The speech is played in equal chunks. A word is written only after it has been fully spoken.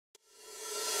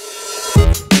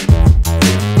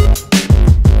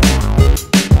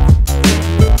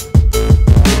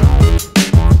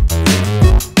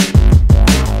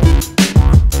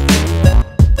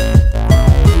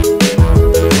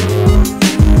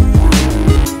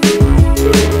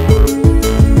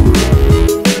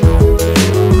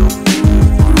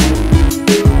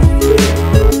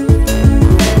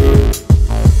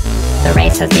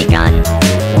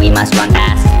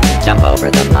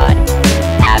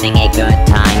having a good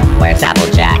time. Where's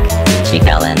Applejack? She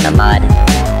fell in the mud.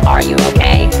 Are you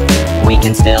okay? We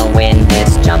can still win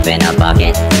this. Jump in a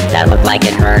bucket. That looked like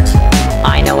it hurt.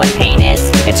 I know what pain is.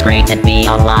 It's great to be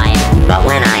alive. But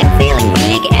when I'm feeling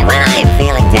weak and when I'm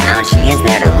feeling down, she is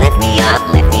there to lift me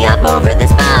up over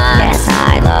this bump. Yes,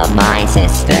 I love my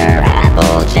sister,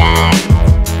 Applejack.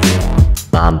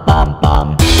 Bum bum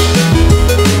bum.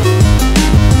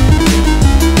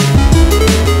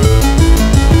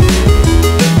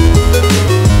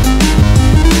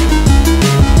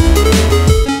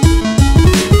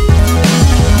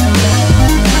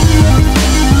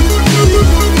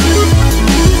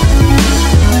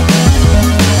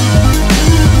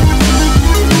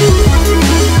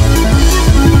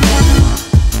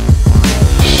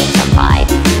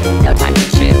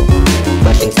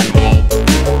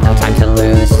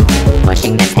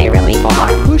 Pushing this hay really far.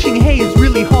 Pushing hay is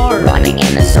really hard. Running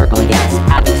in a circle, yes,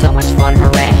 having so much fun,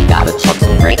 hooray. Gotta chuck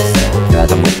some bricks, throw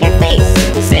them with your face.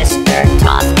 Sister,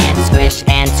 toss and squish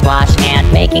and squash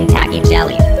and making tacky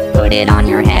jelly. Put it on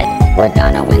your head, we're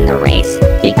gonna win the race.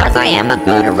 Because I am a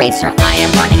good racer, I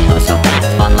am running oh so fast.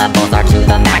 Fun levels are to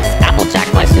the max. Applejack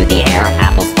flies through the air,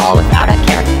 apples fall without a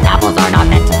care. Apples are not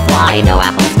meant to fly, no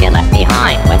apples get left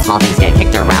behind. When small things get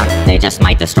kicked around, they just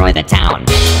might destroy the town.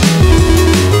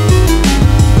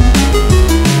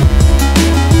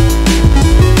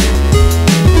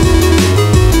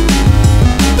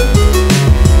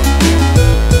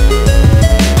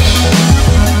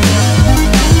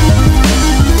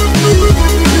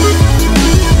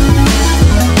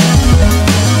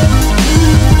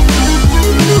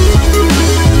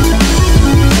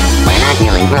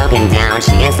 Broken down,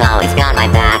 she has always got my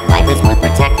back. Life is worth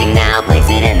protecting now, place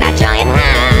it in that giant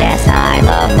hat. Yes, I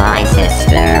love my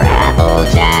sister,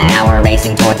 Applejack. Now we're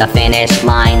racing toward the finish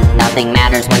line. Nothing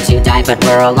matters once you die, but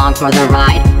we're along for the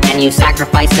ride. And you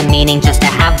sacrifice the meaning just to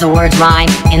have the words rhyme.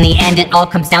 In the end, it all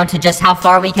comes down to just how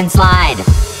far we can slide.